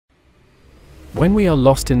When we are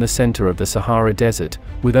lost in the center of the Sahara Desert,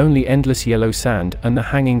 with only endless yellow sand and the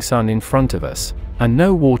hanging sun in front of us, and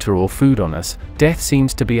no water or food on us, death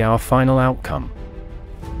seems to be our final outcome.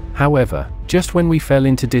 However, just when we fell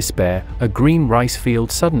into despair, a green rice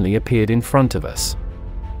field suddenly appeared in front of us.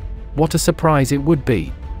 What a surprise it would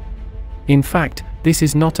be! In fact, this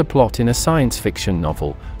is not a plot in a science fiction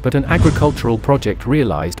novel, but an agricultural project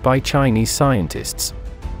realized by Chinese scientists.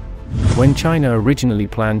 When China originally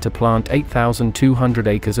planned to plant 8,200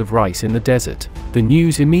 acres of rice in the desert, the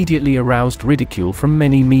news immediately aroused ridicule from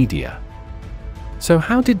many media. So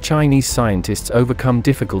how did Chinese scientists overcome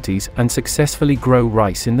difficulties and successfully grow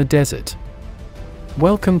rice in the desert?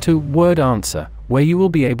 Welcome to Word Answer, where you will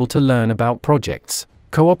be able to learn about projects,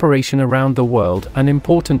 cooperation around the world, and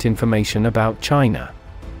important information about China.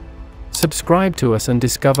 Subscribe to us and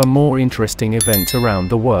discover more interesting events around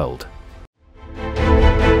the world.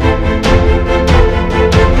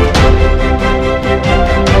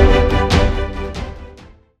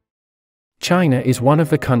 China is one of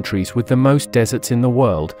the countries with the most deserts in the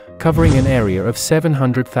world, covering an area of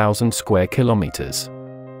 700,000 square kilometers.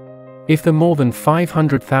 If the more than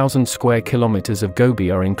 500,000 square kilometers of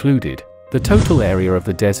Gobi are included, the total area of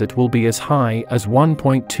the desert will be as high as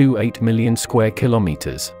 1.28 million square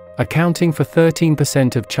kilometers, accounting for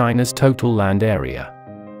 13% of China's total land area.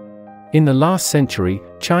 In the last century,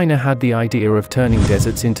 China had the idea of turning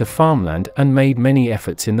deserts into farmland and made many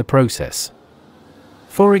efforts in the process.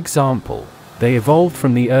 For example, they evolved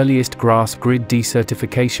from the earliest grass grid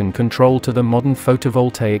desertification control to the modern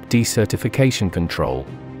photovoltaic desertification control.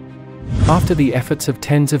 After the efforts of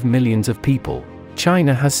tens of millions of people,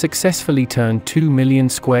 China has successfully turned 2 million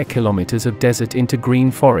square kilometers of desert into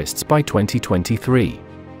green forests by 2023.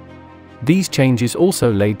 These changes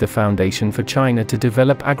also laid the foundation for China to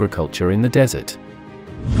develop agriculture in the desert.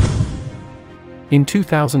 In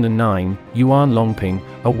 2009, Yuan Longping,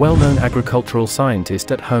 a well-known agricultural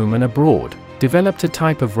scientist at home and abroad, developed a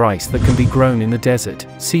type of rice that can be grown in the desert,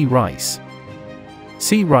 sea rice.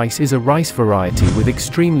 Sea rice is a rice variety with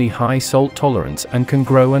extremely high salt tolerance and can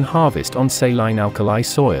grow and harvest on saline alkali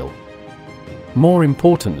soil. More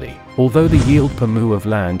importantly, although the yield per mu of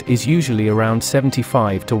land is usually around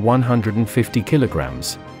 75 to 150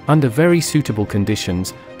 kilograms, under very suitable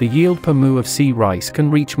conditions, the yield per mu of sea rice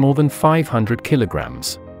can reach more than 500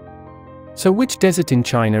 kilograms. So which desert in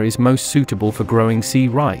China is most suitable for growing sea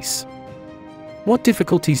rice? What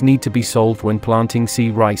difficulties need to be solved when planting sea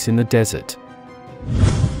rice in the desert?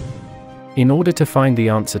 In order to find the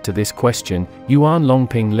answer to this question, Yuan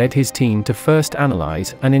Longping led his team to first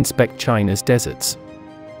analyze and inspect China's deserts.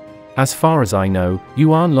 As far as I know,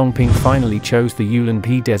 Yuan Longping finally chose the Yunnan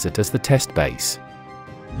Desert as the test base.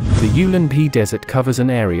 The Yunnan Desert covers an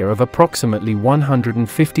area of approximately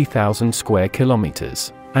 150,000 square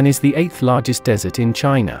kilometers, and is the 8th largest desert in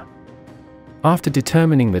China. After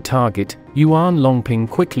determining the target, Yuan Longping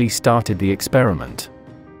quickly started the experiment.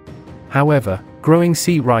 However, growing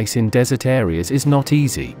sea rice in desert areas is not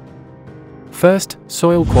easy. First,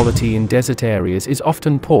 soil quality in desert areas is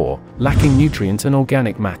often poor, lacking nutrients and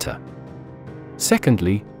organic matter.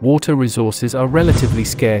 Secondly, water resources are relatively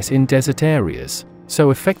scarce in desert areas,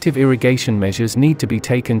 so effective irrigation measures need to be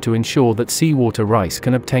taken to ensure that seawater rice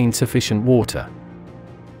can obtain sufficient water.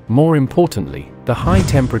 More importantly, the high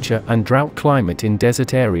temperature and drought climate in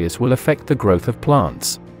desert areas will affect the growth of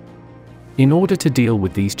plants. In order to deal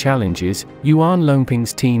with these challenges, Yuan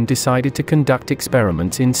Longping's team decided to conduct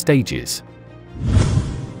experiments in stages.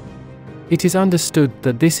 It is understood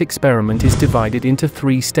that this experiment is divided into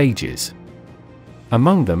 3 stages.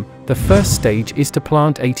 Among them, the first stage is to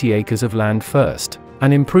plant 80 acres of land first,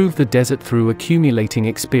 and improve the desert through accumulating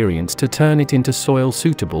experience to turn it into soil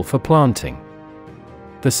suitable for planting.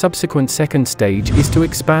 The subsequent second stage is to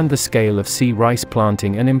expand the scale of sea rice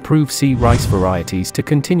planting and improve sea rice varieties to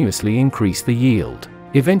continuously increase the yield,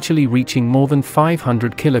 eventually reaching more than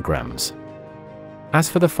 500 kilograms. As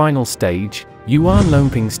for the final stage, Yuan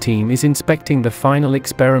Longping's team is inspecting the final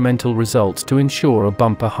experimental results to ensure a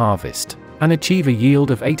bumper harvest, and achieve a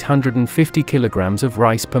yield of 850 kilograms of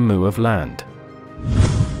rice per mu of land.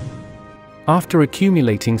 After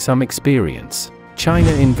accumulating some experience,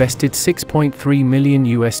 China invested $6.3 million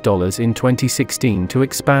in 2016 to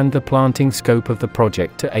expand the planting scope of the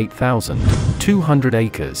project to 8,200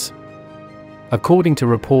 acres. According to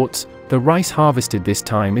reports, the rice harvested this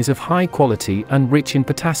time is of high quality and rich in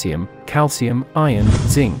potassium, calcium, iron,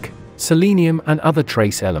 zinc, selenium, and other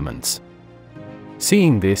trace elements.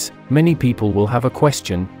 Seeing this, many people will have a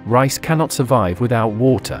question: rice cannot survive without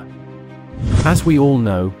water. As we all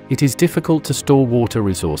know, it is difficult to store water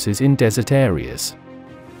resources in desert areas.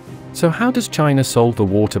 So how does China solve the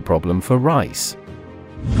water problem for rice?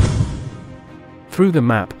 Through the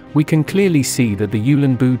map, we can clearly see that the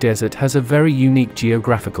Ulanbu Desert has a very unique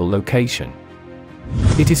geographical location.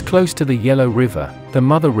 It is close to the Yellow River, the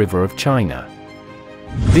mother river of China.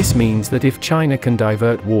 This means that if China can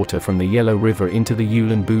divert water from the Yellow River into the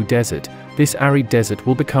Ulanbu Desert, this arid desert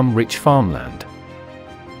will become rich farmland.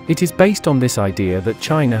 It is based on this idea that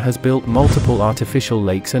China has built multiple artificial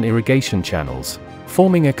lakes and irrigation channels,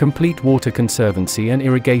 forming a complete water conservancy and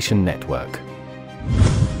irrigation network.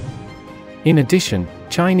 In addition,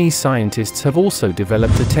 Chinese scientists have also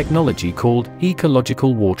developed a technology called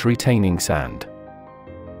ecological water retaining sand.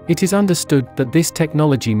 It is understood that this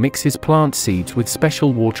technology mixes plant seeds with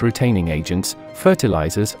special water retaining agents,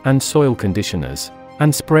 fertilizers, and soil conditioners,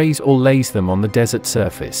 and sprays or lays them on the desert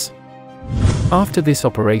surface. After this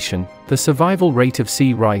operation, the survival rate of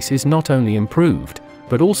sea rice is not only improved,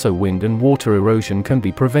 but also wind and water erosion can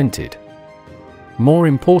be prevented. More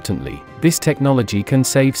importantly, this technology can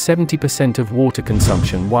save 70% of water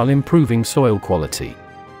consumption while improving soil quality.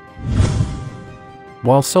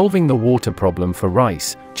 While solving the water problem for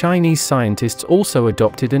rice, Chinese scientists also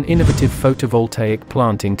adopted an innovative photovoltaic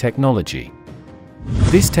planting technology.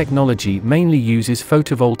 This technology mainly uses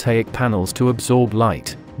photovoltaic panels to absorb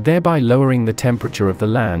light, thereby lowering the temperature of the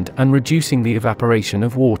land and reducing the evaporation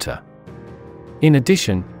of water. In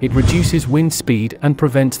addition, it reduces wind speed and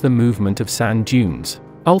prevents the movement of sand dunes,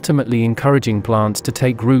 ultimately encouraging plants to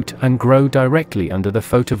take root and grow directly under the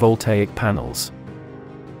photovoltaic panels.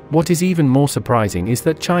 What is even more surprising is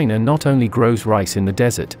that China not only grows rice in the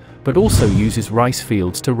desert, but also uses rice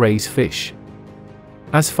fields to raise fish.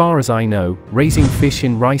 As far as I know, raising fish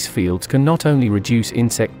in rice fields can not only reduce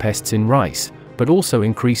insect pests in rice, but also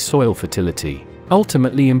increase soil fertility,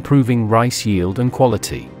 ultimately improving rice yield and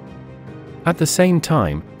quality. At the same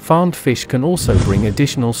time, farmed fish can also bring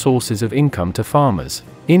additional sources of income to farmers,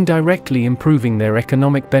 indirectly improving their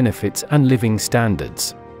economic benefits and living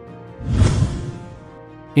standards.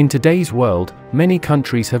 In today's world, many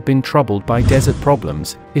countries have been troubled by desert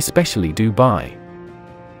problems, especially Dubai.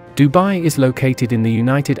 Dubai is located in the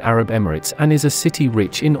United Arab Emirates and is a city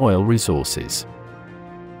rich in oil resources.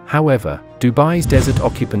 However, Dubai's desert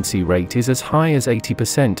occupancy rate is as high as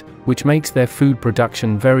 80%, which makes their food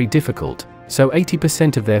production very difficult, so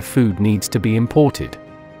 80% of their food needs to be imported.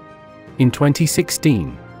 In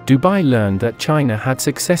 2016, Dubai learned that China had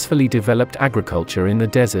successfully developed agriculture in the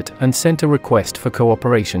desert and sent a request for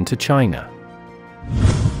cooperation to China.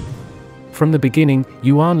 From the beginning,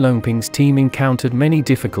 Yuan Longping's team encountered many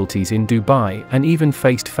difficulties in Dubai and even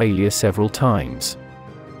faced failure several times.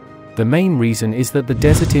 The main reason is that the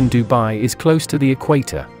desert in Dubai is close to the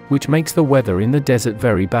equator, which makes the weather in the desert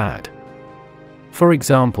very bad. For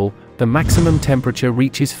example, the maximum temperature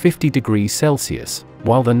reaches 50 degrees Celsius,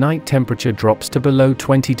 while the night temperature drops to below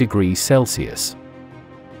 20 degrees Celsius.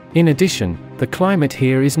 In addition, the climate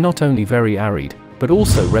here is not only very arid, but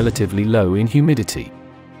also relatively low in humidity.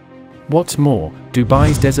 What's more,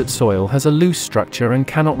 Dubai's desert soil has a loose structure and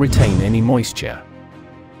cannot retain any moisture.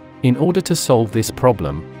 In order to solve this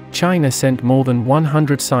problem, China sent more than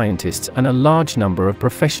 100 scientists and a large number of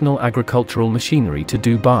professional agricultural machinery to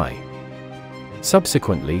Dubai.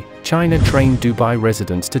 Subsequently, China trained Dubai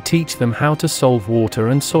residents to teach them how to solve water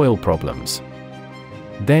and soil problems.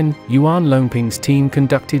 Then, Yuan Longping's team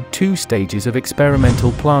conducted 2 stages of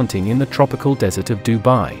experimental planting in the tropical desert of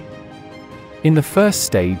Dubai. In the first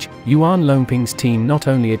stage, Yuan Longping's team not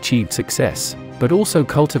only achieved success, but also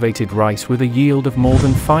cultivated rice with a yield of more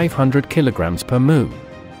than 500 kilograms per mu.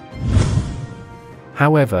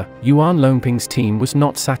 However, Yuan Longping's team was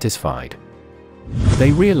not satisfied.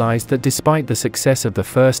 They realized that despite the success of the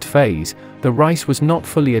first phase, the rice was not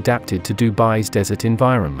fully adapted to Dubai's desert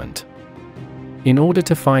environment. In order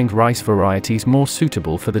to find rice varieties more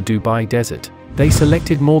suitable for the Dubai desert, they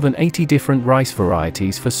selected more than 80 different rice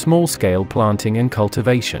varieties for small-scale planting and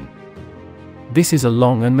cultivation. This is a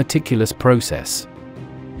long and meticulous process.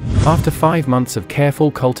 After 5 months of careful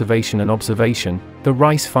cultivation and observation, the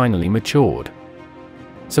rice finally matured.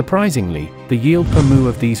 Surprisingly, the yield per mu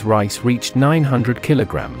of these rice reached 900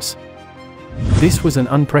 kilograms. This was an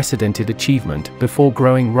unprecedented achievement before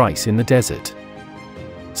growing rice in the desert.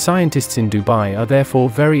 Scientists in Dubai are therefore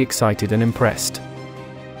very excited and impressed.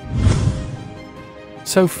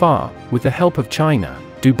 So far, with the help of China,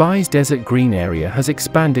 Dubai's desert green area has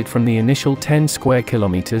expanded from the initial 10 square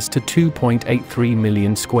kilometers to 2.83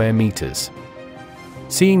 million square meters.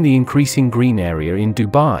 Seeing the increasing green area in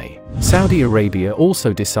Dubai, Saudi Arabia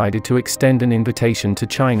also decided to extend an invitation to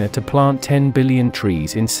China to plant 10 billion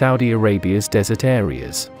trees in Saudi Arabia's desert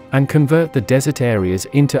areas, and convert the desert areas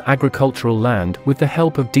into agricultural land with the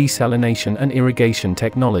help of desalination and irrigation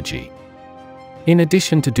technology. In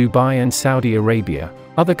addition to Dubai and Saudi Arabia,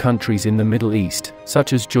 other countries in the Middle East,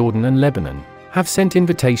 such as Jordan and Lebanon, have sent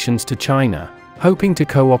invitations to China, hoping to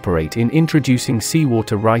cooperate in introducing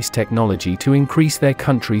seawater rice technology to increase their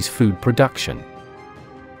country's food production.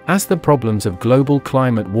 As the problems of global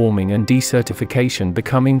climate warming and desertification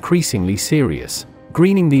become increasingly serious,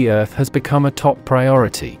 greening the Earth has become a top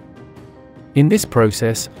priority. In this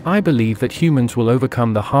process, I believe that humans will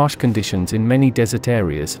overcome the harsh conditions in many desert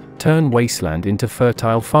areas, turn wasteland into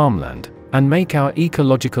fertile farmland, and make our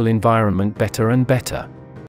ecological environment better and better.